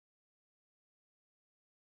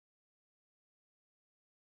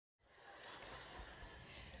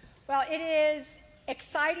Well, it is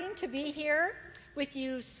exciting to be here with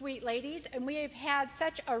you sweet ladies, and we have had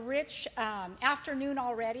such a rich afternoon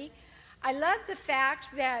already. I love the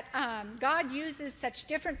fact that God uses such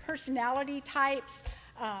different personality types.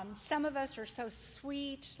 Some of us are so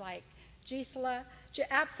sweet, like Gisela.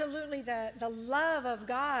 Absolutely, the love of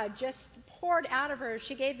God just poured out of her.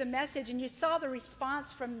 She gave the message, and you saw the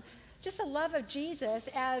response from just the love of Jesus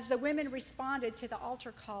as the women responded to the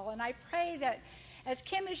altar call. And I pray that as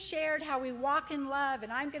Kim has shared how we walk in love,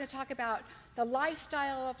 and I'm going to talk about the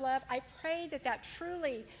lifestyle of love, I pray that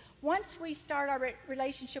truly, once we start our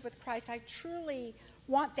relationship with Christ, I truly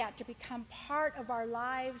want that to become part of our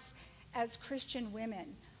lives as Christian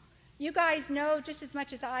women. You guys know just as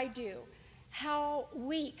much as I do how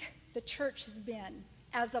weak the church has been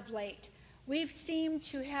as of late. We've seemed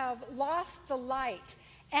to have lost the light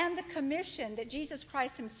and the commission that Jesus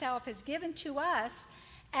Christ himself has given to us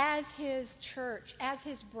as his church, as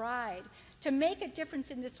his bride, to make a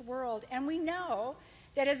difference in this world. And we know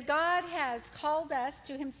that as God has called us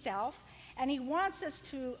to himself, and he wants us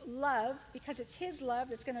to love, because it's his love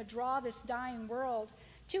that's going to draw this dying world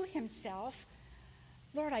to himself,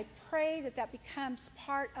 Lord, I pray that becomes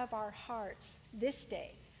part of our hearts this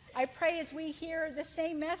day. I pray as we hear the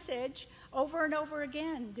same message over and over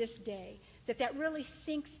again this day, that really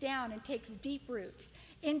sinks down and takes deep roots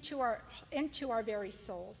into our very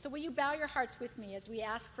souls. So will you bow your hearts with me as we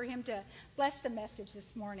ask for him to bless the message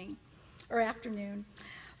this morning or afternoon.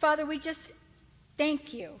 Father, we just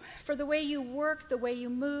thank you for the way you work, the way you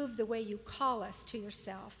move, the way you call us to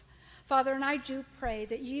yourself. Father, and I do pray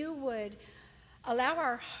that you would allow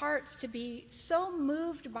our hearts to be so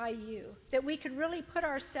moved by you that we could really put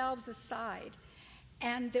ourselves aside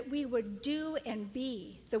and that we would do and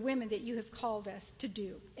be the women that you have called us to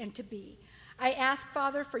do and to be. I ask,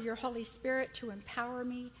 Father, for your Holy Spirit to empower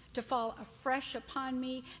me, to fall afresh upon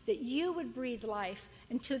me, that you would breathe life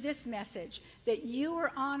into this message, that you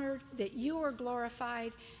are honored, that you are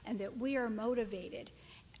glorified, and that we are motivated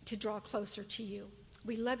to draw closer to you.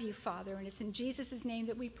 We love you, Father, and it's in Jesus' name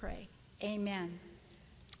that we pray. Amen.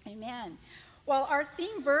 Amen. Well, our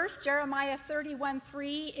theme verse, Jeremiah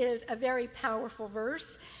 31:3, is a very powerful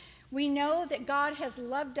verse. We know that God has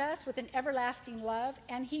loved us with an everlasting love,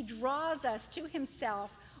 and he draws us to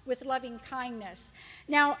himself with loving kindness.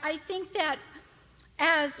 Now, I think that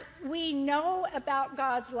as we know about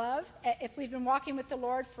God's love, if we've been walking with the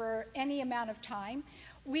Lord for any amount of time,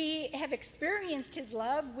 we have experienced his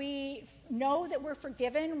love. We know that we're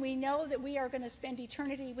forgiven. We know that we are going to spend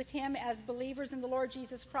eternity with him as believers in the Lord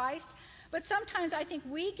Jesus Christ. But sometimes I think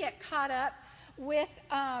we get caught up with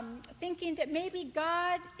thinking that maybe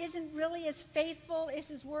God isn't really as faithful as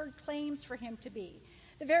his word claims for him to be.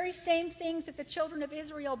 The very same things that the children of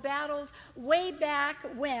Israel battled way back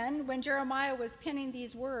when Jeremiah was penning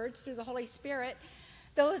these words through the Holy Spirit,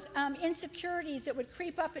 those insecurities that would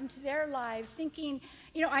creep up into their lives, thinking,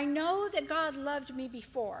 I know that God loved me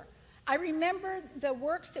before. I remember the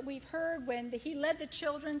works that we've heard when he led the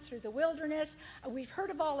children through the wilderness. We've heard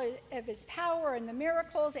of all of his power and the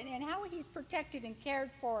miracles and how he's protected and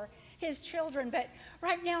cared for his children. But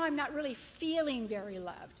right now I'm not really feeling very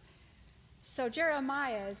loved. So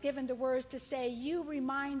Jeremiah is given the words to say, you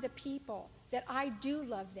remind the people that I do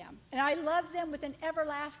love them. And I love them with an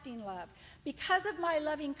everlasting love. Because of my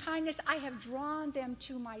loving kindness, I have drawn them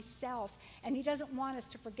to myself. And he doesn't want us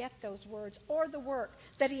to forget those words or the work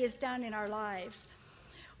that he has done in our lives.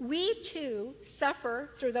 We too suffer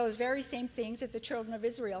through those very same things that the children of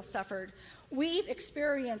Israel suffered. We've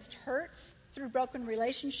experienced hurts through broken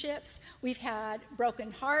relationships. We've had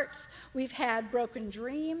broken hearts. We've had broken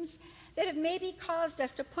dreams that have maybe caused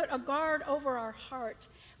us to put a guard over our heart.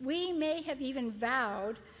 We may have even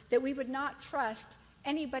vowed that we would not trust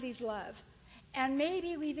anybody's love. And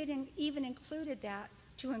maybe we've even included that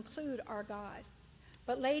to include our God.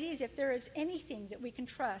 But ladies, if there is anything that we can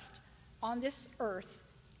trust on this earth,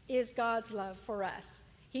 is God's love for us.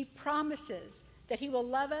 He promises that he will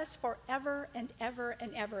love us forever and ever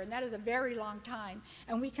and ever. And that is a very long time.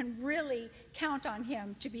 And we can really count on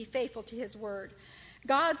him to be faithful to his word.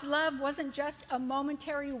 God's love wasn't just a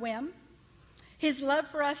momentary whim. His love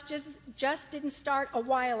for us just didn't start a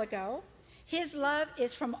while ago. His love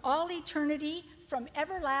is from all eternity, from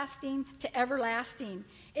everlasting to everlasting.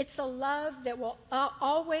 It's a love that will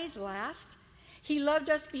always last. He loved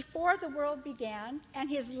us before the world began, and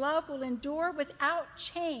his love will endure without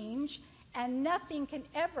change, and nothing can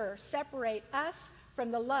ever separate us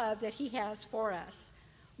from the love that he has for us.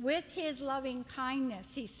 With his loving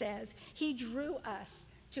kindness, he says, he drew us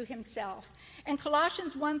to himself. And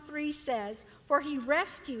Colossians 1:3 says, "For he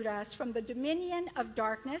rescued us from the dominion of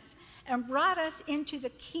darkness and brought us into the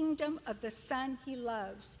kingdom of the Son he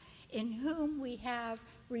loves, in whom we have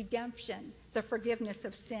redemption, the forgiveness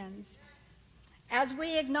of sins." As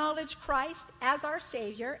we acknowledge Christ as our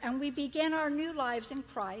Savior and we begin our new lives in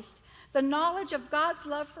Christ, the knowledge of God's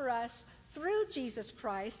love for us through Jesus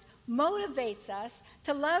Christ motivates us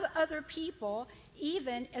to love other people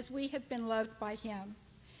even as we have been loved by him.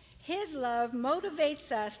 His love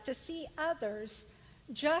motivates us to see others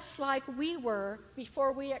just like we were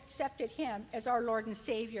before we accepted him as our Lord and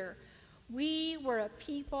Savior. We were a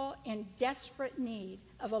people in desperate need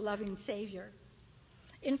of a loving Savior.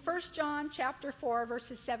 In 1 John chapter 4,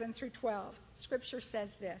 verses 7 through 12, Scripture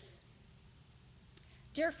says this,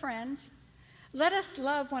 "Dear friends, let us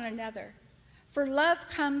love one another, for love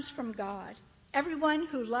comes from God. Everyone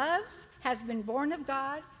who loves has been born of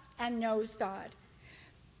God and knows God.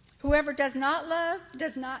 Whoever does not love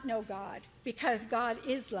does not know God, because God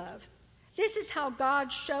is love. This is how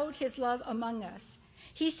God showed his love among us.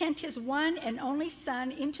 He sent his one and only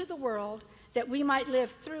Son into the world that we might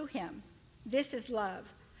live through him. This is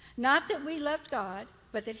love. Not that we loved God,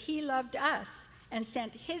 but that he loved us and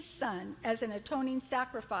sent his Son as an atoning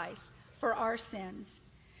sacrifice for our sins.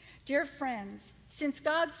 Dear friends, since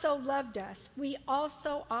God so loved us, we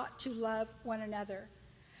also ought to love one another.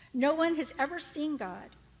 No one has ever seen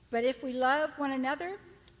God, but if we love one another,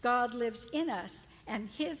 God lives in us, and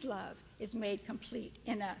his love is made complete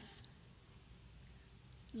in us."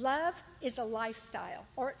 Love is a lifestyle,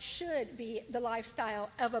 or it should be the lifestyle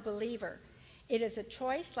of a believer. It is a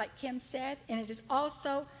choice, like Kim said, and it is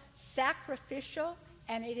also sacrificial,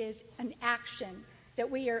 and it is an action that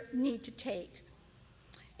we need to take.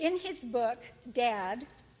 In his book, Dad,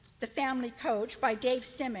 the Family Coach, by Dave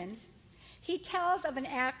Simmons, he tells of an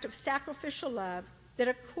act of sacrificial love that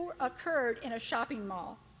occurred in a shopping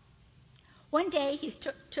mall. One day, he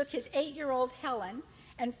took his 8-year-old Helen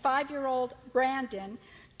and 5-year-old Brandon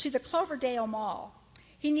to the Cloverdale Mall.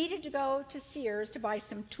 He needed to go to Sears to buy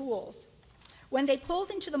some tools. When they pulled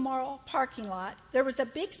into the mall parking lot, there was a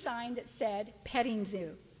big sign that said, "Petting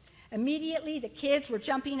Zoo." Immediately, the kids were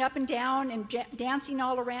jumping up and down and dancing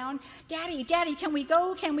all around. "Daddy, Daddy, can we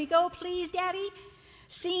go? Can we go, please, Daddy?"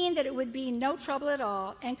 Seeing that it would be no trouble at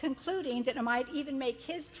all and concluding that it might even make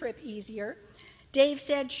his trip easier, Dave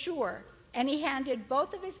said, "Sure," and he handed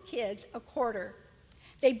both of his kids a quarter.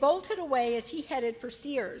 They bolted away as he headed for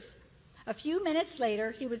Sears. A few minutes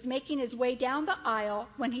later, he was making his way down the aisle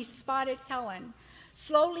when he spotted Helen,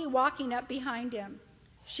 slowly walking up behind him.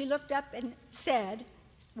 She looked up and said,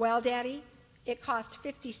 "Well, Daddy, it cost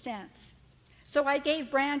 50 cents. So I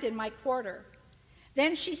gave Brandon my quarter."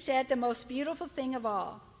 Then she said the most beautiful thing of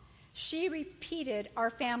all. She repeated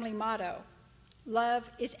our family motto,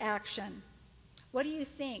 "Love is action." What do you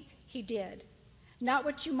think he did? Not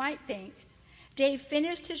what you might think. Dave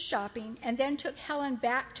finished his shopping and then took Helen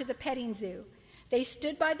back to the petting zoo. They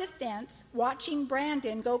stood by the fence, watching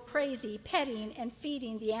Brandon go crazy, petting and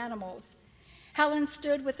feeding the animals. Helen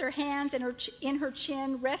stood with her hands in her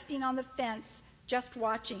chin, resting on the fence, just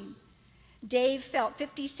watching. Dave felt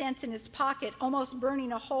 50 cents in his pocket, almost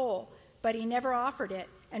burning a hole, but he never offered it,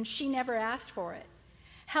 and she never asked for it.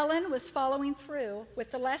 Helen was following through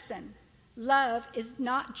with the lesson. Love is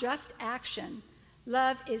not just action.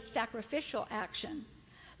 Love is sacrificial action.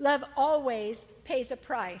 Love always pays a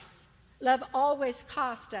price. Love always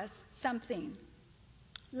costs us something.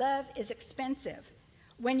 Love is expensive.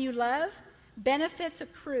 When you love, benefits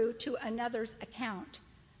accrue to another's account.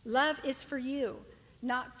 Love is for you,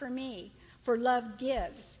 not for me, for love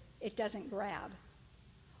gives, it doesn't grab.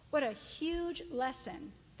 What a huge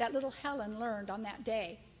lesson that little Helen learned on that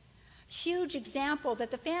day. Huge example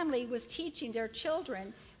that the family was teaching their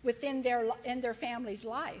children in their family's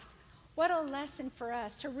life. What a lesson for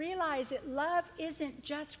us to realize that love isn't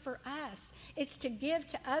just for us. It's to give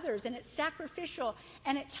to others, and it's sacrificial,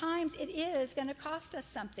 and at times it is going to cost us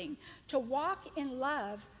something. To walk in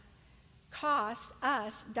love costs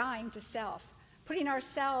us dying to self, putting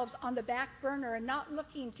ourselves on the back burner and not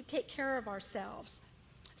looking to take care of ourselves.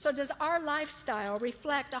 So does our lifestyle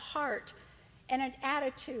reflect a heart and an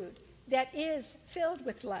attitude that is filled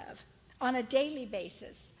with love on a daily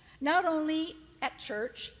basis, not only at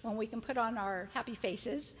church when we can put on our happy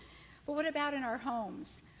faces, but what about in our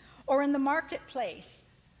homes or in the marketplace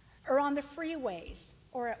or on the freeways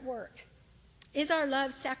or at work? Is our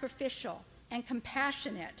love sacrificial and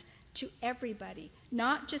compassionate to everybody,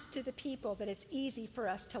 not just to the people that it's easy for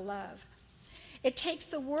us to love? It takes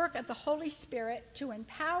the work of the Holy Spirit to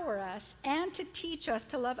empower us and to teach us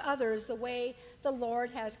to love others the way the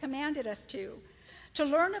Lord has commanded us to. To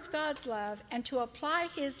learn of God's love and to apply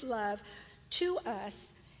his love to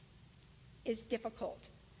us is difficult.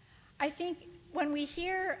 I think when we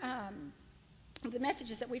hear the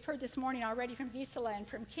messages that we've heard this morning already from Gisela and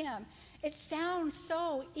from Kim, it sounds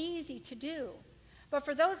so easy to do. But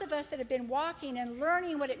for those of us that have been walking and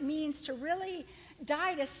learning what it means to really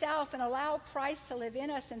die to self and allow Christ to live in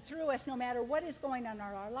us and through us no matter what is going on in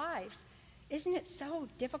our lives, isn't it so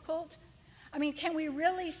difficult? I mean, can we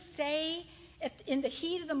really say in the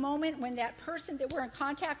heat of the moment when that person that we're in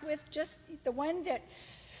contact with, just the one that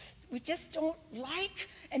we just don't like,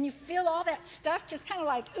 and you feel all that stuff just kind of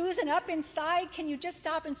like oozing up inside, can you just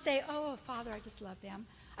stop and say, oh, Father, I just love them?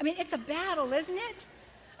 I mean, it's a battle, isn't it?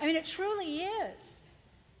 I mean, it truly is.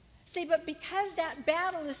 See, but because that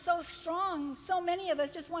battle is so strong, so many of us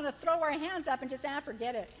just want to throw our hands up and just,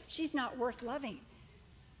 forget it. She's not worth loving.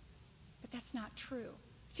 But that's not true.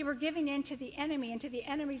 See, we're giving in to the enemy, into the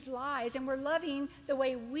enemy's lies, and we're loving the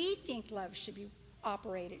way we think love should be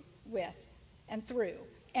operated with and through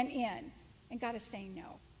and in. And God is saying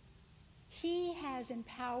no. He has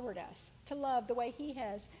empowered us to love the way he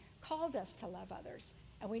has called us to love others.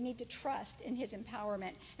 And we need to trust in his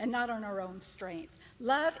empowerment and not on our own strength.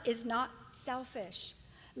 Love is not selfish.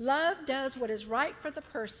 Love does what is right for the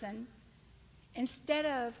person instead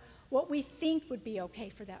of what we think would be okay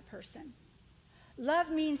for that person.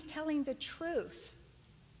 Love means telling the truth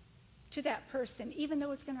to that person, even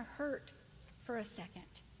though it's going to hurt for a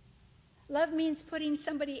second. Love means putting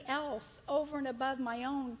somebody else over and above my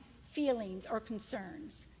own feelings or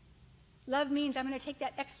concerns. Love means I'm going to take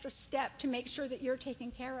that extra step to make sure that you're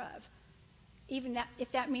taken care of, even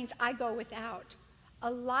if that means I go without.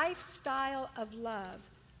 A lifestyle of love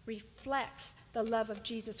reflects the love of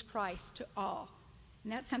Jesus Christ to all.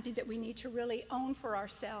 And that's something that we need to really own for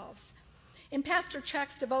ourselves. In Pastor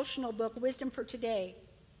Chuck's devotional book, Wisdom for Today,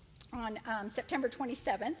 on September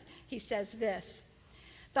 27th, he says this: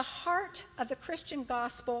 the heart of the Christian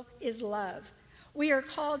gospel is love. We are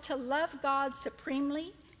called to love God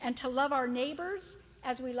supremely and to love our neighbors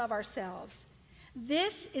as we love ourselves.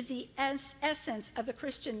 This is the essence of the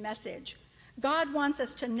Christian message. God wants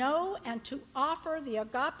us to know and to offer the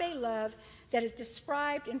agape love that is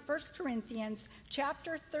described in 1 Corinthians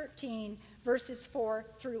chapter 13, verses 4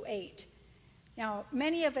 through 8. Now,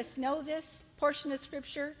 many of us know this portion of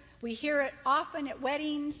Scripture. We hear it often at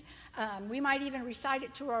weddings. We might even recite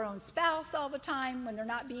it to our own spouse all the time when they're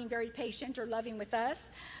not being very patient or loving with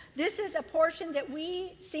us. This is a portion that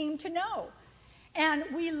we seem to know, and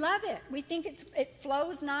we love it. We think it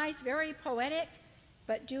flows nice, very poetic,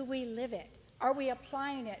 but do we live it? Are we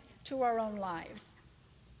applying it to our own lives?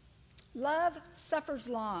 Love suffers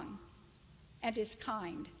long and is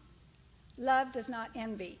kind. Love does not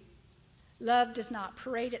envy. Love does not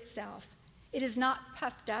parade itself. It is not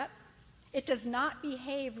puffed up. It does not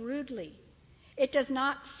behave rudely. It does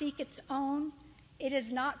not seek its own. It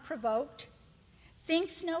is not provoked.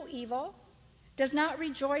 Thinks no evil. Does not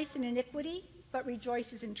rejoice in iniquity, but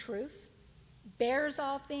rejoices in truth. Bears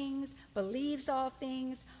all things. Believes all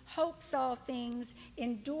things. Hopes all things.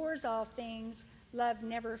 Endures all things. Love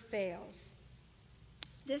never fails.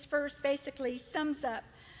 This verse basically sums up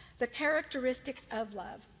the characteristics of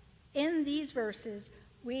love. In these verses,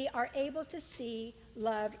 we are able to see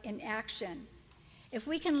love in action. If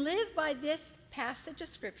we can live by this passage of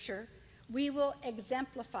Scripture, we will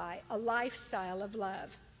exemplify a lifestyle of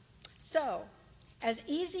love. So, as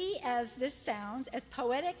easy as this sounds, as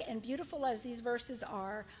poetic and beautiful as these verses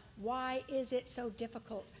are, why is it so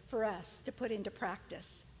difficult for us to put into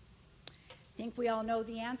practice? I think we all know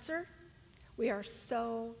the answer. We are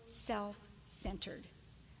so self-centered.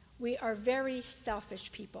 We are very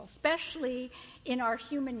selfish people, especially in our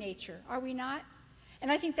human nature, are we not?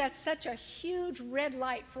 And I think that's such a huge red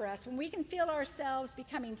light for us. When we can feel ourselves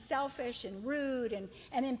becoming selfish and rude and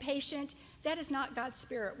impatient, that is not God's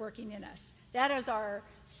Spirit working in us. That is our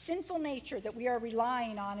sinful nature that we are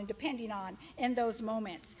relying on and depending on in those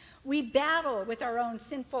moments. We battle with our own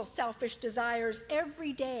sinful, selfish desires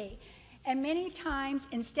every day. And many times,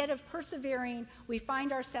 instead of persevering, we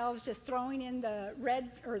find ourselves just throwing in the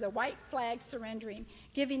red or the white flag, surrendering,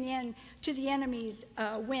 giving in to the enemy's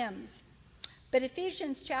whims. But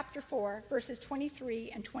Ephesians chapter 4, verses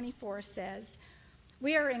 23 and 24 says,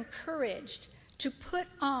 we are encouraged to put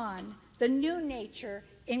on the new nature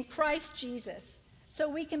in Christ Jesus so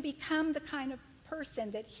we can become the kind of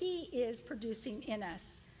person that he is producing in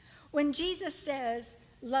us. When Jesus says,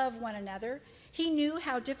 love one another, he knew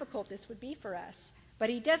how difficult this would be for us, but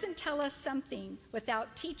he doesn't tell us something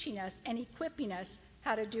without teaching us and equipping us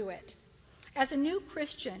how to do it. As a new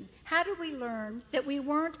Christian, how do we learn that we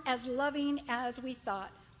weren't as loving as we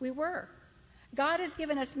thought we were? God has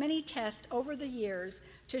given us many tests over the years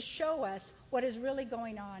to show us what is really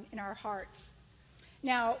going on in our hearts.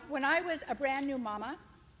 Now, when I was a brand new mama,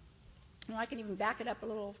 and I can even back it up a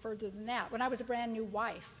little further than that, when I was a brand new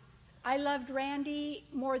wife, I loved Randy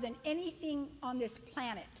more than anything on this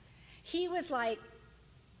planet. He was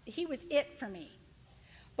it for me.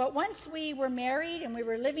 But once we were married and we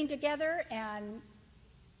were living together and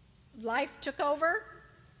life took over,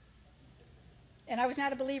 and I was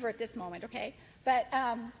not a believer at this moment, okay? But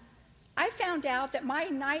I found out that my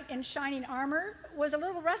knight in shining armor was a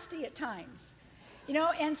little rusty at times.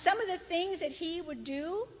 And some of the things that he would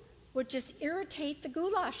do would just irritate the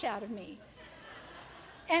goulash out of me.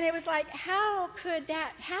 And it was like, how could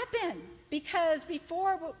that happen? Because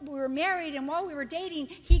before we were married and while we were dating,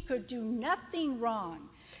 he could do nothing wrong.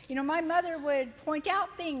 My mother would point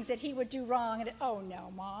out things that he would do wrong, and oh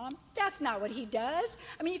no, Mom, that's not what he does.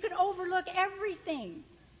 I mean, you can overlook everything.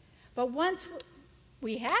 But once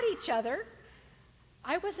we had each other,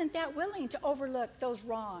 I wasn't that willing to overlook those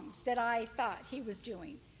wrongs that I thought he was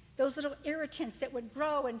doing, those little irritants that would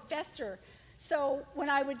grow and fester. So when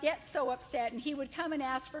I would get so upset and he would come and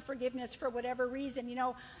ask for forgiveness for whatever reason,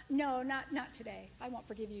 no, not today. I won't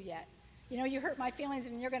forgive you yet. You hurt my feelings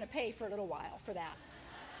and you're going to pay for a little while for that.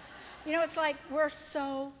 It's like we're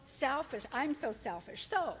so selfish. I'm so selfish.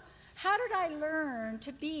 So how did I learn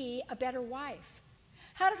to be a better wife?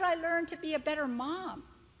 How did I learn to be a better mom?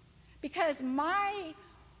 Because my,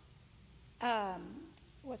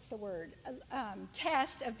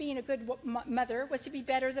 test of being a good mother was to be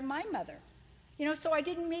better than my mother. So I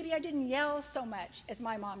didn't yell so much as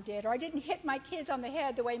my mom did, or I didn't hit my kids on the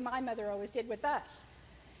head the way my mother always did with us.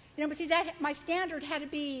 But see, that my standard had to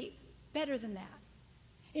be better than that.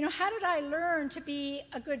 How did I learn to be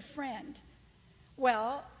a good friend?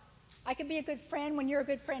 Well, I could be a good friend when you're a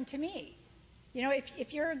good friend to me.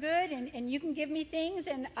 If you're good and you can give me things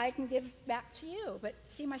and I can give back to you. But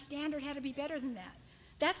see, my standard had to be better than that.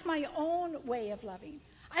 That's my own way of loving.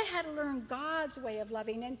 I had to learn God's way of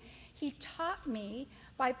loving, and he taught me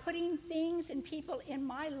by putting things and people in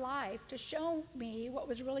my life to show me what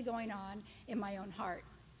was really going on in my own heart.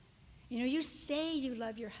 You say you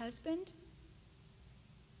love your husband,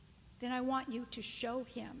 then I want you to show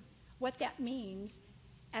him what that means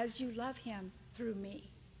as you love him through me.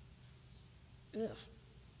 Ugh.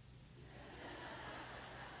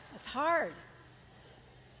 It's hard.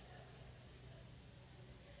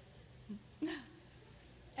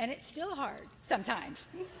 And it's still hard sometimes.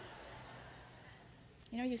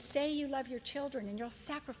 You say you love your children and you'll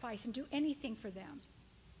sacrifice and do anything for them.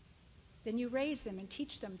 Then you raise them and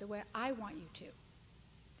teach them the way I want you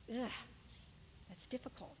to. Ugh, that's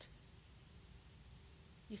difficult.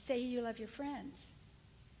 You say you love your friends.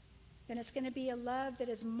 Then it's going to be a love that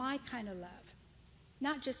is my kind of love.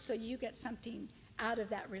 Not just so you get something out of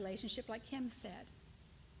that relationship, like Kim said.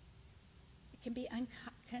 It can be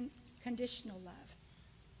unconditional love.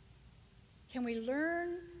 Can we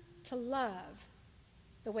learn to love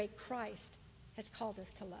the way Christ has called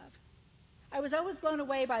us to love? I was always blown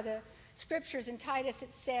away by the scriptures in Titus.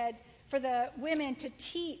 It said for the women to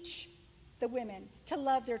teach the women to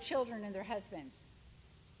love their children and their husbands.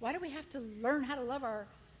 Why do we have to learn how to love our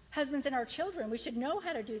husbands and our children? We should know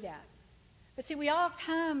how to do that. But see, we all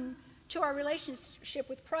come to our relationship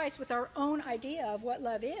with Christ with our own idea of what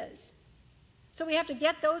love is. So we have to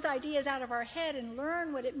get those ideas out of our head and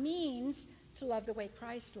learn what it means to love the way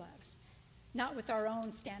Christ loves. Not with our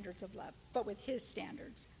own standards of love, but with his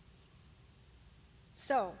standards.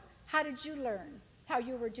 So, how did you learn how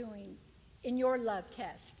you were doing in your love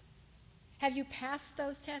test? Have you passed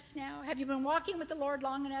those tests now? Have you been walking with the Lord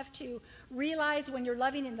long enough to realize when you're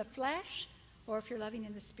loving in the flesh or if you're loving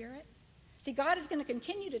in the spirit? See, God is going to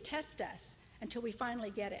continue to test us until we finally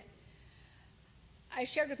get it. I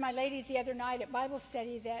shared with my ladies the other night at Bible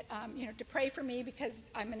study that, to pray for me because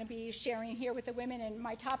I'm going to be sharing here with the women, and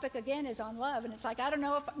my topic again is on love. And it's like, I don't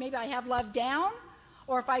know if maybe I have love down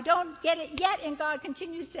or if I don't get it yet, and God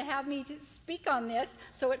continues to have me to speak on this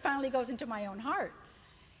so it finally goes into my own heart.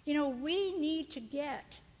 We need to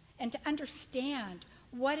get and to understand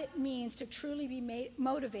what it means to truly be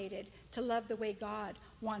motivated to love the way God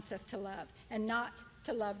wants us to love and not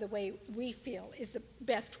to love the way we feel is the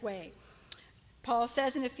best way. Paul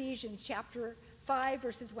says in Ephesians chapter 5,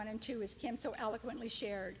 verses 1 and 2, as Kim so eloquently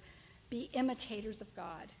shared, be imitators of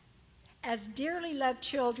God. As dearly loved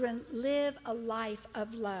children, live a life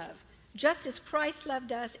of love, just as Christ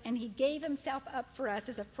loved us and he gave himself up for us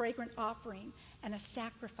as a fragrant offering and a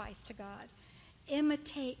sacrifice to God.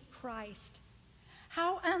 Imitate Christ.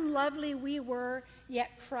 How unlovely we were,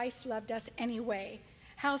 yet Christ loved us anyway.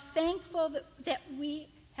 How thankful that we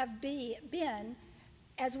have been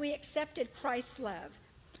as we accepted Christ's love,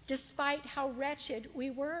 despite how wretched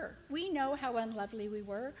we were. We know how unlovely we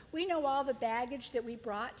were. We know all the baggage that we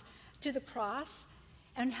brought to the cross,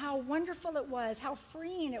 and how wonderful it was, how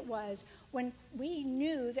freeing it was when we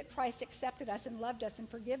knew that Christ accepted us and loved us and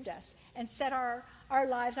forgave us and set our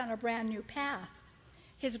lives on a brand new path.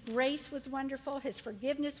 His grace was wonderful. His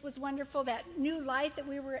forgiveness was wonderful. That new life that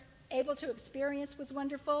we were able to experience was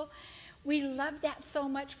wonderful. We love that so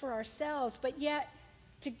much for ourselves, but yet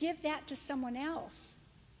to give that to someone else,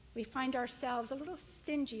 we find ourselves a little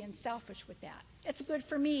stingy and selfish with that. It's good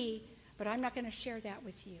for me, but I'm not going to share that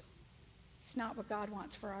with you. It's not what God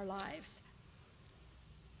wants for our lives.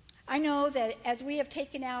 I know that as we have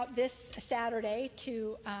taken out this Saturday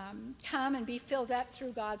to come and be filled up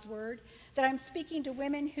through God's word, that I'm speaking to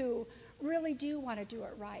women who really do want to do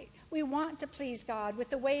it right. We want to please God with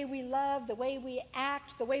the way we love, the way we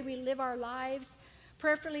act, the way we live our lives.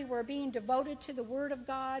 Prayerfully, we're being devoted to the Word of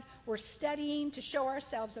God. We're studying to show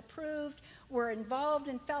ourselves approved. We're involved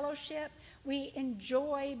in fellowship. We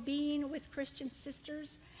enjoy being with Christian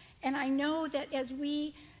sisters. And I know that as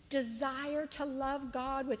we desire to love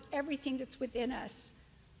God with everything that's within us,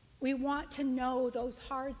 we want to know those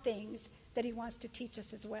hard things that He wants to teach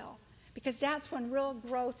us as well. Because that's when real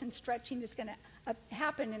growth and stretching is going to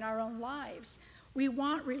happen in our own lives. We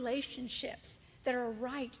want relationships that are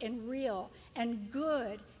right and real and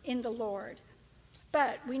good in the Lord.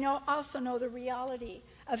 But we also know the reality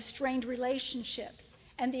of strained relationships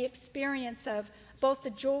and the experience of both the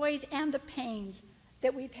joys and the pains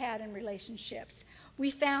that we've had in relationships. We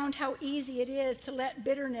found how easy it is to let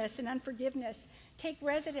bitterness and unforgiveness take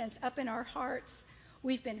residence up in our hearts.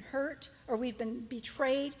 We've been hurt or we've been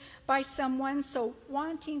betrayed by someone, so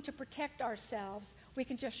wanting to protect ourselves, we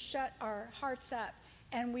can just shut our hearts up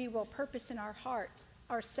and we will purpose in our hearts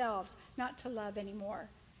ourselves not to love anymore.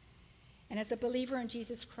 And as a believer in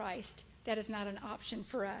Jesus Christ, that is not an option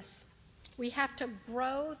for us. We have to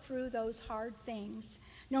grow through those hard things,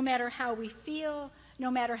 no matter how we feel, no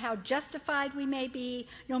matter how justified we may be,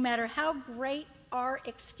 no matter how great our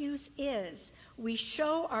excuse is. We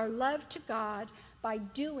show our love to God by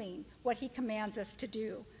doing what He commands us to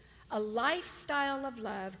do. A lifestyle of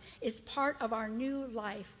love is part of our new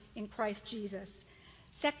life in Christ Jesus.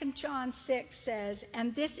 2 John 6 says,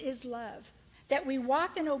 "And this is love, that we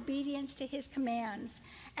walk in obedience to His commands.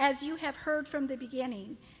 As you have heard from the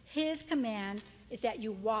beginning, His command is that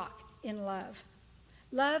you walk in love."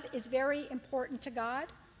 Love is very important to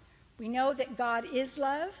God. We know that God is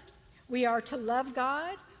love. We are to love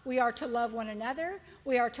God. We are to love one another.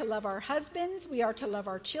 We are to love our husbands. We are to love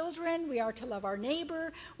our children. We are to love our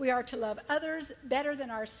neighbor. We are to love others better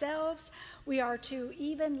than ourselves. We are to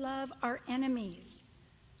even love our enemies.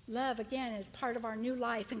 Love, again, is part of our new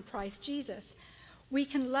life in Christ Jesus. We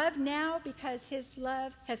can love now because His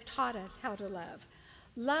love has taught us how to love.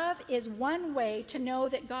 Love is one way to know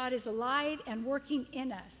that God is alive and working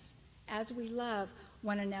in us as we love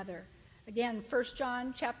one another. Again, 1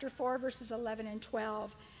 John chapter 4, verses 11 and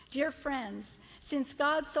 12. Dear friends, since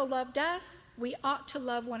God so loved us, we ought to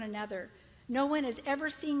love one another. No one has ever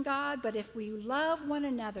seen God, but if we love one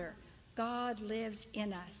another, God lives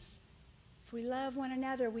in us. If we love one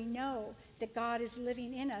another, we know that God is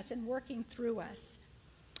living in us and working through us.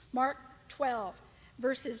 Mark 12,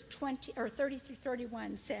 verses 30 through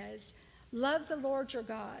 31 says, "Love the Lord your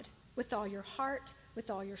God with all your heart, with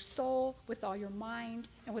all your soul, with all your mind,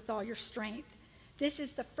 and with all your strength. This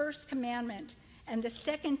is the first commandment, and the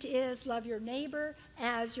second is love your neighbor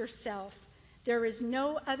as yourself. There is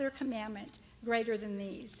no other commandment greater than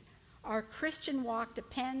these." Our Christian walk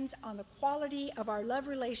depends on the quality of our love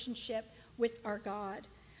relationship with our God.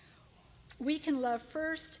 We can love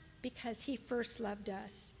first because He first loved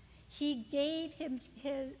us. He gave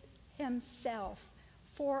Himself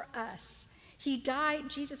for us.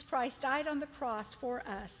 Jesus Christ died on the cross for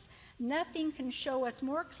us. Nothing can show us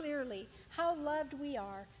more clearly how loved we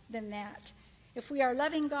are than that. If we are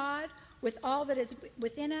loving God with all that is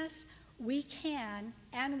within us, we can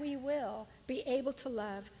and we will be able to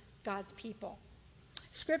love God's people.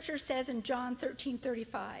 Scripture says in John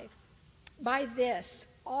 13:35, "By this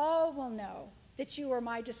all will know that you are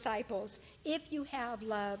my disciples if you have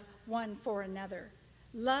love one for another."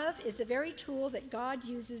 Love is the very tool that God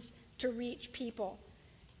uses to reach people,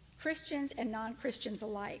 Christians and non-Christians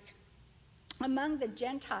alike. Among the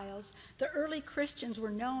Gentiles, the early Christians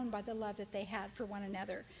were known by the love that they had for one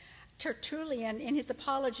another. Tertullian, in his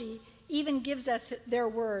apology, even gives us their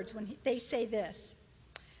words when they say this: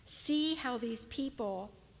 "See how these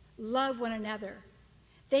people love one another.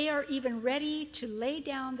 They are even ready to lay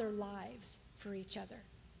down their lives for each other."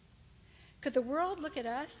 Could the world look at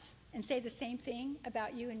us and say the same thing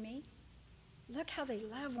about you and me? Look how they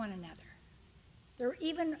love one another. They're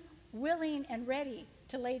even willing and ready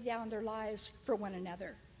to lay down their lives for one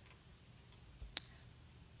another.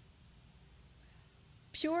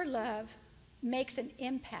 Pure love makes an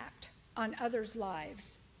impact on others'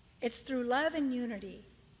 lives. It's through love and unity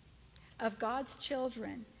of God's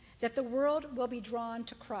children that the world will be drawn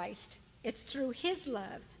to Christ. It's through his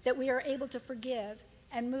love that we are able to forgive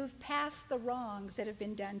and move past the wrongs that have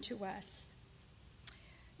been done to us.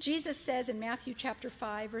 Jesus says in Matthew chapter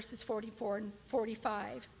 5, verses 44 and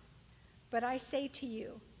 45, "But I say to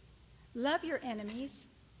you, love your enemies,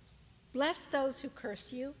 bless those who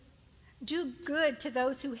curse you, do good to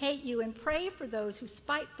those who hate you, and pray for those who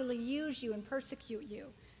spitefully use you and persecute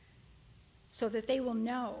you, so that they will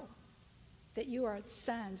know that you are the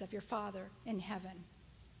sons of your Father in heaven."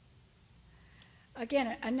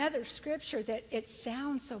 Again, another scripture that it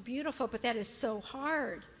sounds so beautiful, but that is so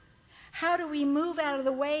hard. How do we move out of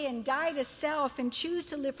the way and die to self and choose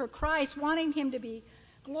to live for Christ, wanting him to be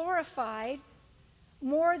glorified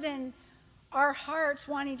more than our hearts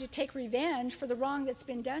wanting to take revenge for the wrong that's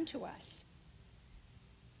been done to us?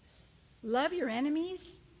 Love your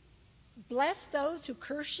enemies, bless those who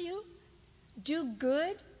curse you, do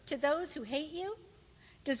good to those who hate you.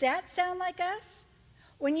 Does that sound like us?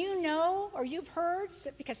 When you know or you've heard,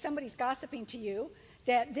 because somebody's gossiping to you,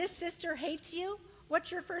 that this sister hates you,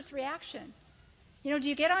 what's your first reaction? Do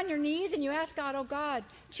you get on your knees and you ask God, "Oh God,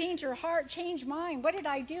 change her heart, change mine. What did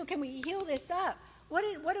I do? Can we heal this up?"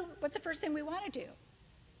 What's the first thing we want to do?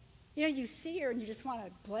 You see her and you just want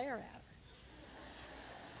to glare at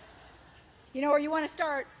her. Or you want to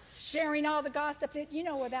start sharing all the gossip that you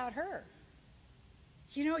know about her.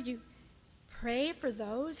 You pray for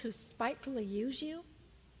those who spitefully use you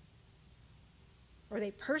or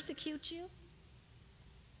they persecute you.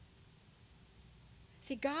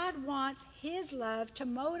 See, God wants his love to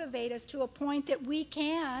motivate us to a point that we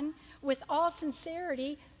can, with all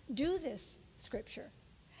sincerity, do this scripture.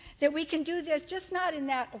 That we can do this just not in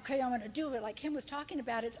that, okay, I'm going to do it like Kim was talking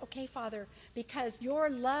about. It's, okay, Father, because your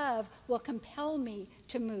love will compel me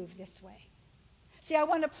to move this way. See, I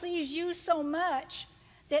want to please you so much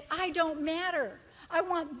that I don't matter. I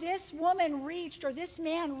want this woman reached or this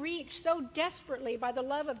man reached so desperately by the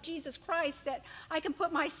love of Jesus Christ that I can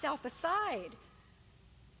put myself aside.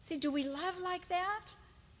 See, do we love like that?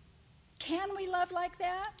 Can we love like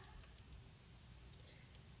that?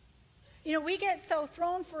 We get so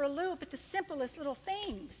thrown for a loop at the simplest little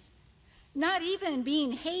things. Not even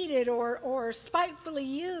being hated or spitefully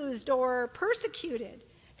used or persecuted.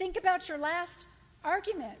 Think about your last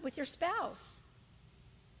argument with your spouse.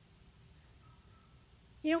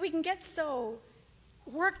 We can get so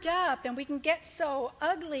worked up and we can get so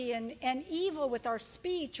ugly and evil with our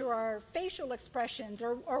speech or our facial expressions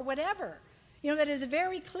or whatever. That is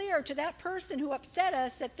very clear to that person who upset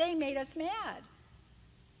us that they made us mad.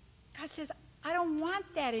 God says, I don't want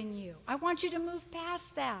that in you. I want you to move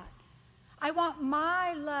past that. I want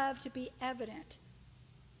my love to be evident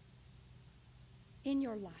in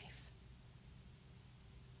your life.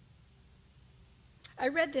 I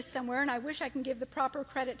read this somewhere, and I wish I can give the proper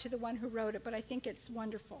credit to the one who wrote it, but I think it's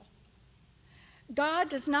wonderful. God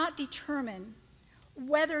does not determine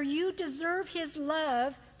whether you deserve his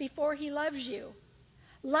love before he loves you.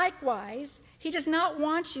 Likewise, he does not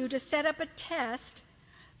want you to set up a test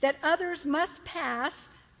that others must pass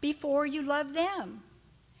before you love them.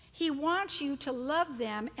 He wants you to love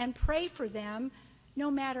them and pray for them no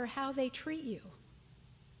matter how they treat you.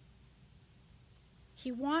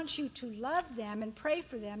 He wants you to love them and pray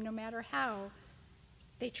for them no matter how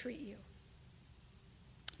they treat you.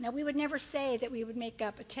 Now, we would never say that we would make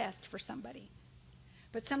up a test for somebody.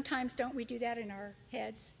 But sometimes don't we do that in our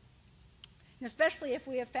heads? And especially if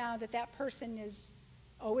we have found that that person is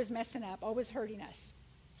always messing up, always hurting us.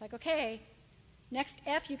 It's like, okay, next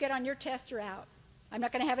F you get on your test, you're out. I'm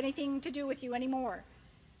not going to have anything to do with you anymore.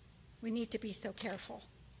 We need to be so careful.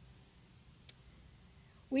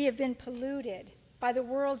 We have been polluted by the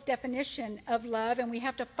world's definition of love, and we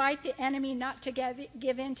have to fight the enemy not to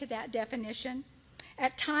give in to that definition.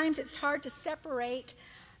 At times, it's hard to separate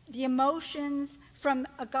the emotions from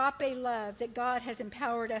agape love that God has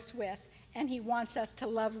empowered us with and he wants us to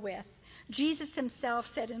love with. Jesus himself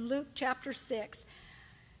said in Luke chapter 6,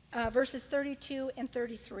 verses 32 and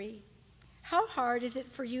 33, "How hard is it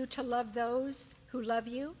for you to love those who love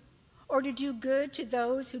you, or to do good to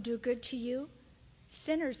those who do good to you?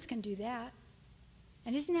 Sinners can do that."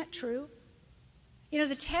 And isn't that true?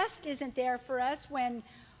 The test isn't there for us when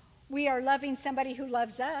we are loving somebody who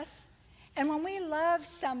loves us. And when we love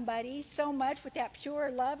somebody so much with that pure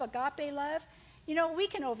love, agape love, we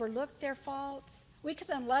can overlook their faults. We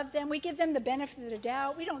can love them. We give them the benefit of the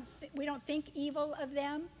doubt. We don't think evil of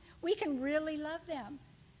them. We can really love them.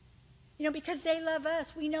 Because they love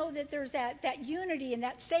us, we know that there's that unity and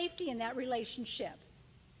that safety in that relationship.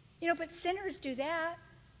 But sinners do that.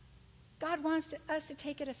 God wants us to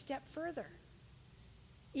take it a step further.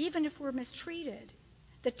 Even if we're mistreated.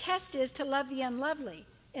 The test is to love the unlovely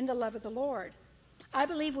in the love of the Lord. I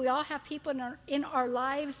believe we all have people in our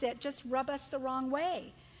lives that just rub us the wrong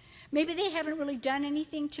way. Maybe they haven't really done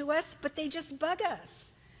anything to us, but they just bug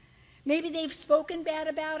us. Maybe they've spoken bad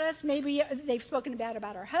about us. Maybe they've spoken bad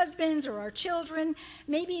about our husbands or our children.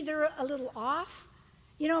 Maybe they're a little off.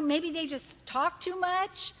 Maybe they just talk too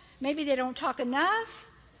much. Maybe they don't talk enough.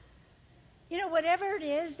 Whatever it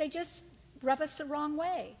is, they just rub us the wrong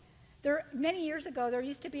way. Many years ago, there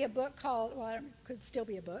used to be a book called, it could still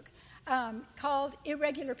be a book, called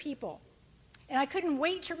Irregular People. And I couldn't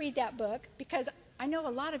wait to read that book because I know a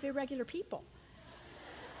lot of irregular people.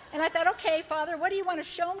 And I thought, okay, Father, what do you want to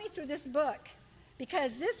show me through this book?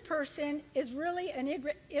 Because this person is really an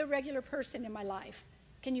irregular person in my life.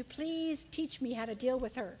 Can you please teach me how to deal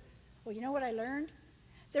with her? Well, you know what I learned?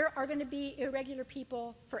 There are going to be irregular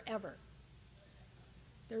people forever.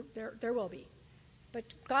 There will be. But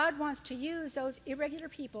God wants to use those irregular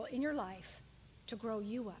people in your life to grow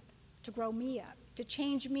you up, to grow me up, to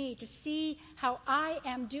change me, to see how I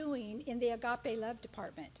am doing in the agape love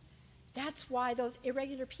department. That's why those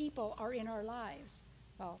irregular people are in our lives.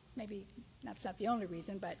 Well, maybe that's not the only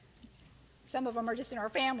reason, but some of them are just in our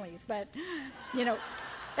families. But,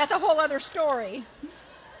 that's a whole other story.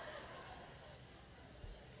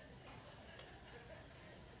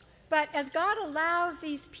 But as God allows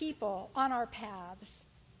these people on our paths,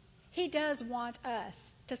 he does want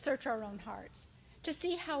us to search our own hearts, to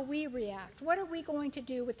see how we react. What are we going to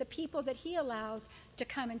do with the people that he allows to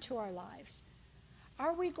come into our lives?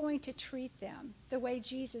 Are we going to treat them the way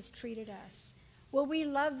Jesus treated us? Will we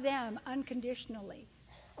love them unconditionally?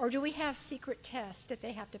 Or do we have secret tests that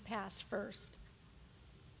they have to pass first?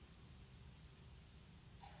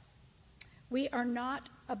 We are not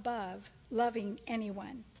above loving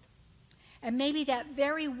anyone. And maybe that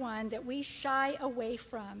very one that we shy away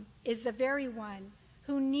from is the very one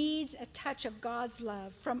who needs a touch of God's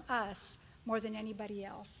love from us more than anybody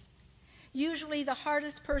else. Usually the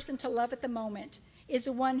hardest person to love at the moment is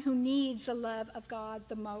the one who needs the love of God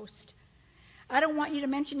the most. I don't want you to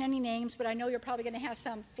mention any names, but I know you're probably going to have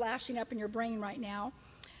some flashing up in your brain right now.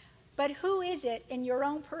 But who is it in your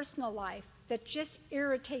own personal life that just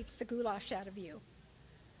irritates the goulash out of you?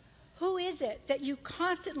 Who is it that you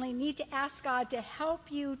constantly need to ask God to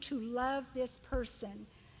help you to love this person,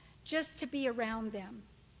 just to be around them?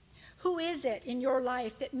 Who is it in your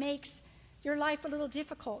life that makes your life a little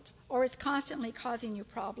difficult or is constantly causing you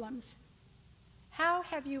problems? How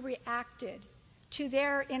have you reacted to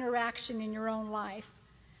their interaction in your own life?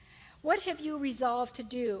 What have you resolved to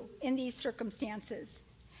do in these circumstances?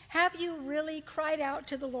 Have you really cried out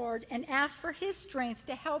to the Lord and asked for his strength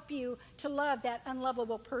to help you to love that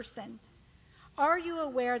unlovable person? Are you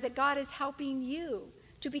aware that God is helping you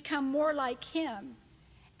to become more like him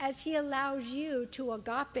as he allows you to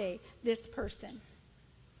agape this person?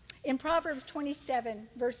 In Proverbs 27,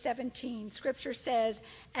 verse 17, Scripture says,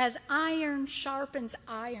 "As iron sharpens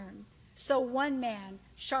iron, so one man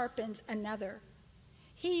sharpens another."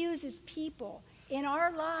 He uses people in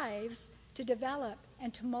our lives to develop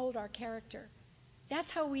and to mold our character.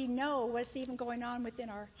 That's how we know what's even going on within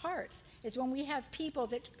our hearts, is when we have people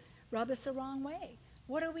that rub us the wrong way.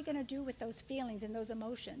 What are we going to do with those feelings and those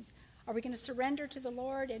emotions? Are we going to surrender to the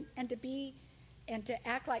Lord and to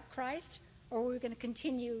act like Christ? Or are we going to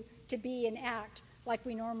continue to be and act like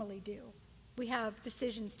we normally do? We have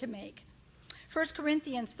decisions to make. 1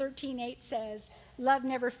 Corinthians 13:8 says, "Love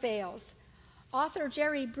never fails." Author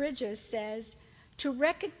Jerry Bridges says, "To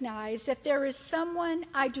recognize that there is someone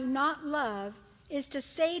I do not love is to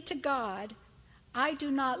say to God, I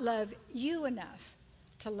do not love you enough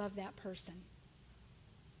to love that person."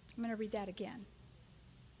 I'm going to read that again.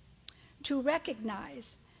 To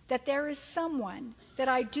recognize that there is someone that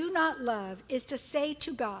I do not love is to say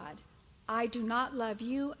to God, I do not love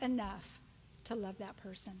you enough to love that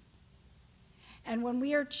person. And when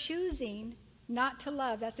we are choosing not to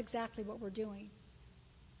love, that's exactly what we're doing.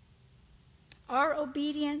 Our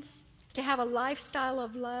obedience to have a lifestyle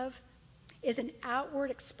of love is an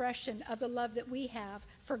outward expression of the love that we have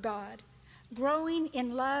for God. Growing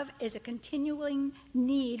in love is a continuing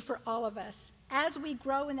need for all of us. As we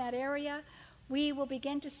grow in that area, we will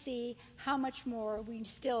begin to see how much more we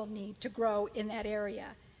still need to grow in that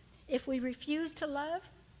area. If we refuse to love,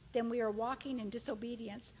 then we are walking in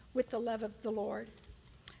disobedience with the love of the Lord.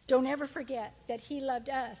 Don't ever forget that he loved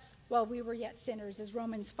us while we were yet sinners, as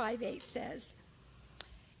Romans 5:8 says.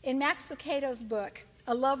 In Max Lucado's book,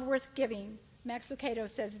 A Love Worth Giving, Max Lucado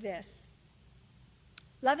says this: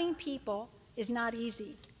 loving people is not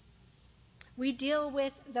easy. We deal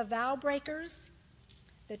with the vow breakers,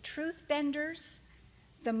 the truth benders,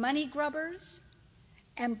 the money grubbers,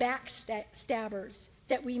 and backstabbers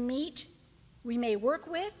that we meet, we may work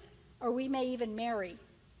with, or we may even marry.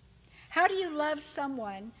 How do you love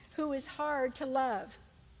someone who is hard to love?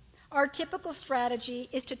 Our typical strategy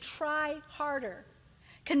is to try harder.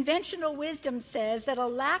 Conventional wisdom says that a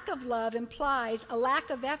lack of love implies a lack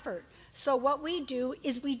of effort. So what we do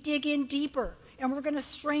is we dig in deeper, and we're going to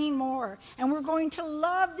strain more, and we're going to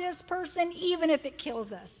love this person even if it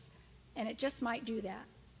kills us. And it just might do that.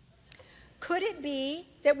 Could it be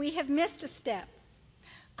that we have missed a step?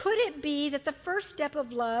 Could it be that the first step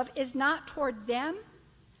of love is not toward them,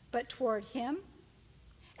 but toward him?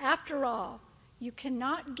 After all, you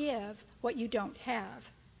cannot give what you don't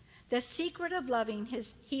have. The secret of loving,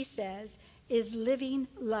 he says, is living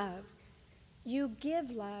love. You give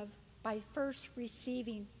love by first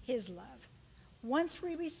receiving his love. Once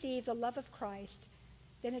we receive the love of Christ,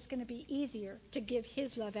 then it's going to be easier to give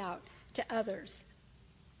his love out to others.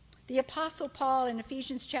 The Apostle Paul in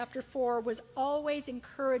Ephesians chapter 4 was always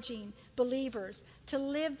encouraging believers to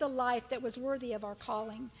live the life that was worthy of our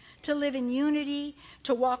calling, to live in unity,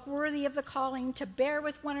 to walk worthy of the calling, to bear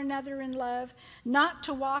with one another in love, not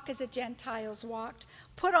to walk as the Gentiles walked.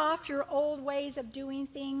 Put off your old ways of doing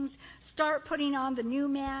things. Start putting on the new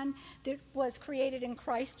man that was created in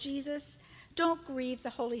Christ Jesus. Don't grieve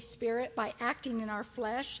the Holy Spirit by acting in our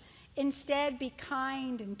flesh. Instead, be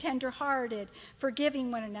kind and tender-hearted, forgiving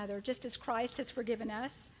one another, just as Christ has forgiven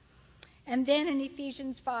us. And then in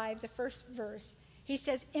Ephesians 5, the first verse, he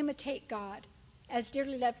says, imitate God as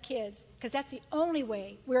dearly loved kids, because that's the only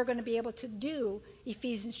way we're going to be able to do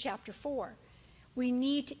Ephesians chapter 4. We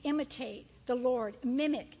need to imitate the Lord,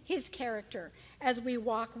 mimic his character as we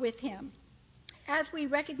walk with him. As we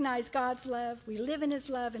recognize God's love, we live in his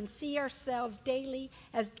love and see ourselves daily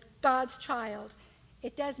as God's child,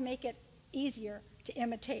 it does make it easier to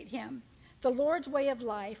imitate him. The Lord's way of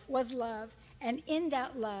life was love, and in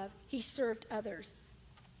that love, he served others.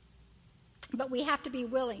 But we have to be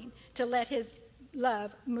willing to let his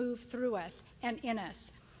love move through us and in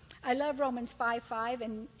us. I love Romans 5:5,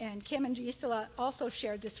 and Kim and Gisela also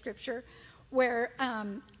shared this scripture, where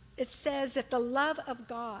it says that the love of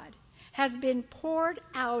God has been poured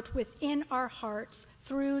out within our hearts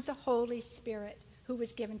through the Holy Spirit who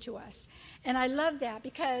was given to us. And I love that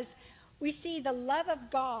because we see the love of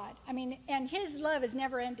God, and his love is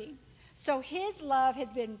never ending. So his love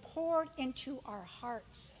has been poured into our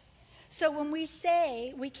hearts. So when we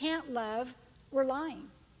say we can't love, we're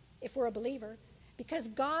lying if we're a believer, because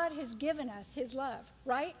God has given us his love,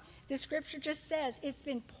 right? The scripture just says it's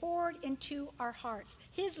been poured into our hearts.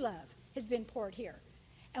 His love has been poured here.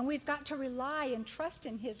 And we've got to rely and trust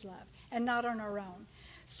in his love and not on our own.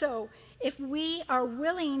 So if we are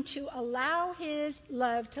willing to allow his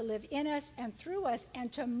love to live in us and through us and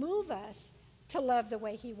to move us to love the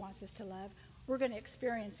way he wants us to love, we're going to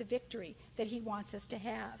experience the victory that he wants us to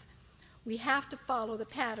have. We have to follow the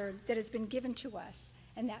pattern that has been given to us,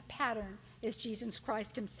 and that pattern is Jesus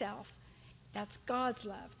Christ himself. That's God's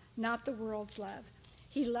love, not the world's love.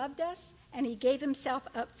 He loved us, and he gave himself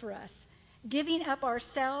up for us. Giving up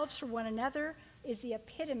ourselves for one another is the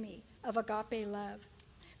epitome of agape love.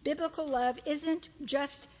 Biblical love isn't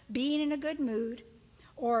just being in a good mood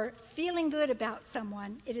or feeling good about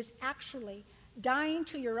someone. It is actually dying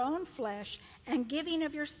to your own flesh and giving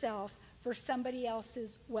of yourself for somebody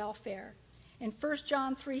else's welfare. In 1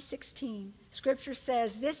 John 3:16, Scripture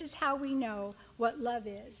says, this is how we know what love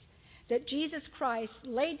is, that Jesus Christ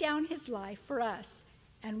laid down his life for us,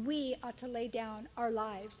 and we ought to lay down our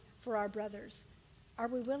lives for our brothers. Are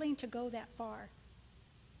we willing to go that far?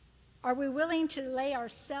 Are we willing to lay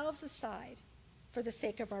ourselves aside for the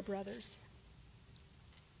sake of our brothers?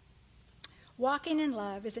 Walking in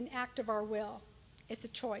love is an act of our will. It's a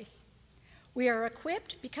choice. We are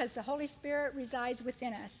equipped because the Holy Spirit resides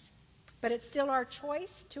within us, but it's still our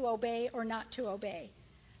choice to obey or not to obey.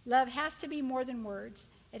 Love has to be more than words.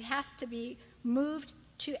 It has to be moved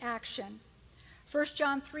to action. 1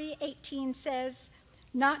 John 3:18 says,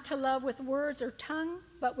 not to love with words or tongue,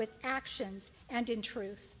 but with actions and in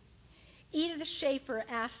truth. Edith Schaefer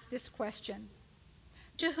asked this question: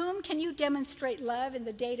 to whom can you demonstrate love in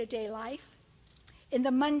the day-to-day life, in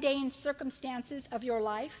the mundane circumstances of your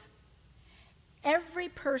life? Every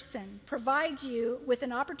person provides you with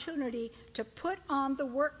an opportunity to put on the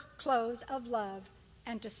work clothes of love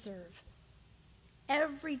and to serve.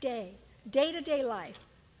 Every day, day-to-day life,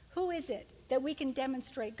 who is it that we can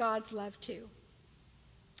demonstrate God's love to?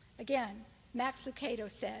 Again, Max Lucado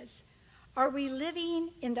says, are we living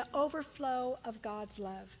in the overflow of God's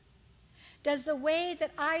love? Does the way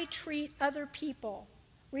that I treat other people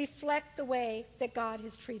reflect the way that God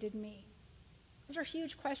has treated me? Those are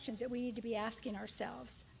huge questions that we need to be asking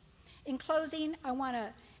ourselves. In closing, I want to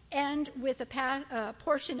end with a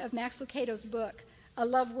portion of Max Lucado's book, A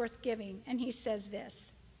Love Worth Giving, and he says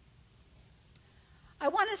this. I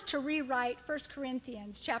want us to rewrite 1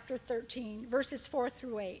 Corinthians chapter 13, verses 4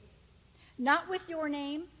 through 8. Not with your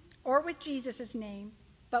name or with Jesus' name,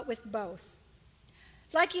 but with both.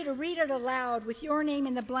 I'd like you to read it aloud with your name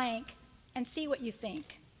in the blank and see what you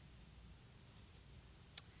think.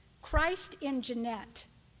 Christ in Jeannette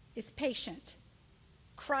is patient.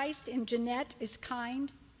 Christ in Jeannette is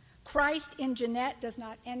kind. Christ in Jeannette does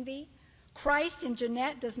not envy. Christ in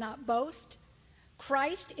Jeannette does not boast.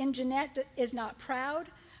 Christ in Jeannette is not proud.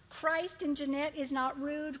 Christ in Jeannette is not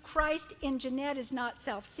rude. Christ in Jeannette is not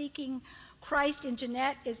self-seeking. Christ in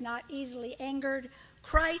Jeannette is not easily angered.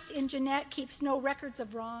 Christ in Jeannette keeps no records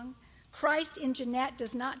of wrong. Christ in Jeannette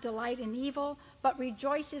does not delight in evil, but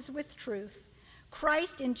rejoices with truth.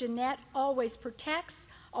 Christ in Jeannette always protects,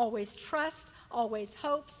 always trusts, always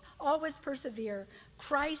hopes, always persevere.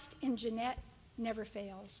 Christ in Jeannette never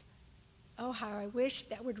fails. Oh, how I wish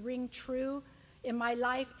that would ring true in my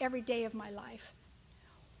life every day of my life.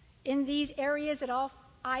 In these areas that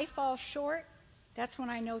I fall short, that's when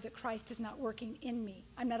I know that Christ is not working in me.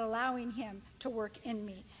 I'm not allowing him to work in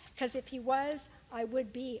me. Because if he was, I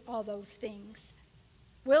would be all those things.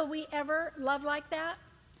 Will we ever love like that?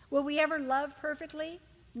 Will we ever love perfectly?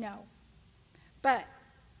 No. But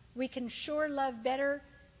we can sure love better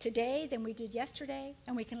today than we did yesterday,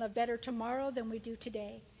 and we can love better tomorrow than we do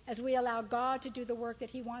today, as we allow God to do the work that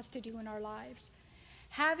he wants to do in our lives.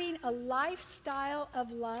 Having a lifestyle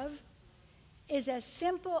of love is as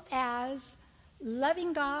simple as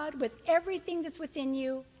loving God with everything that's within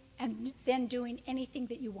you and then doing anything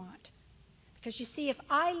that you want. Because you see, if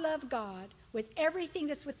I love God with everything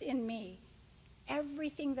that's within me,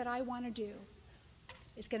 everything that I want to do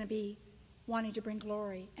is going to be wanting to bring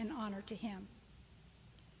glory and honor to him.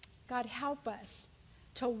 God, help us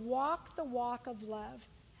to walk the walk of love,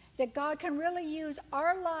 that God can really use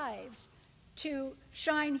our lives to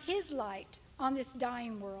shine his light on this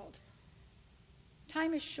dying world.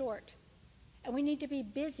 Time is short, and we need to be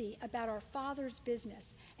busy about our Father's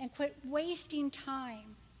business and quit wasting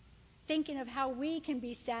time thinking of how we can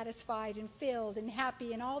be satisfied and filled and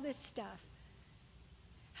happy and all this stuff.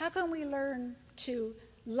 How can we learn to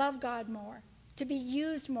love God more, to be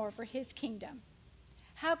used more for his kingdom?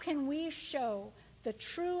 How can we show the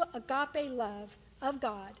true agape love of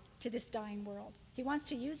God to this dying world? He wants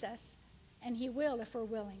to use us, and he will if we're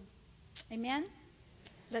willing. Amen?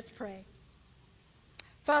 Let's pray.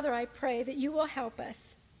 Father, I pray that you will help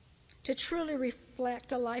us to truly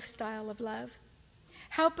reflect a lifestyle of love.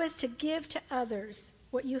 Help us to give to others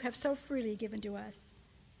what you have so freely given to us.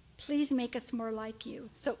 Please make us more like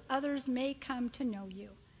you so others may come to know you.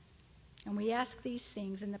 And we ask these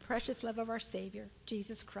things in the precious love of our Savior,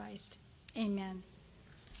 Jesus Christ. Amen.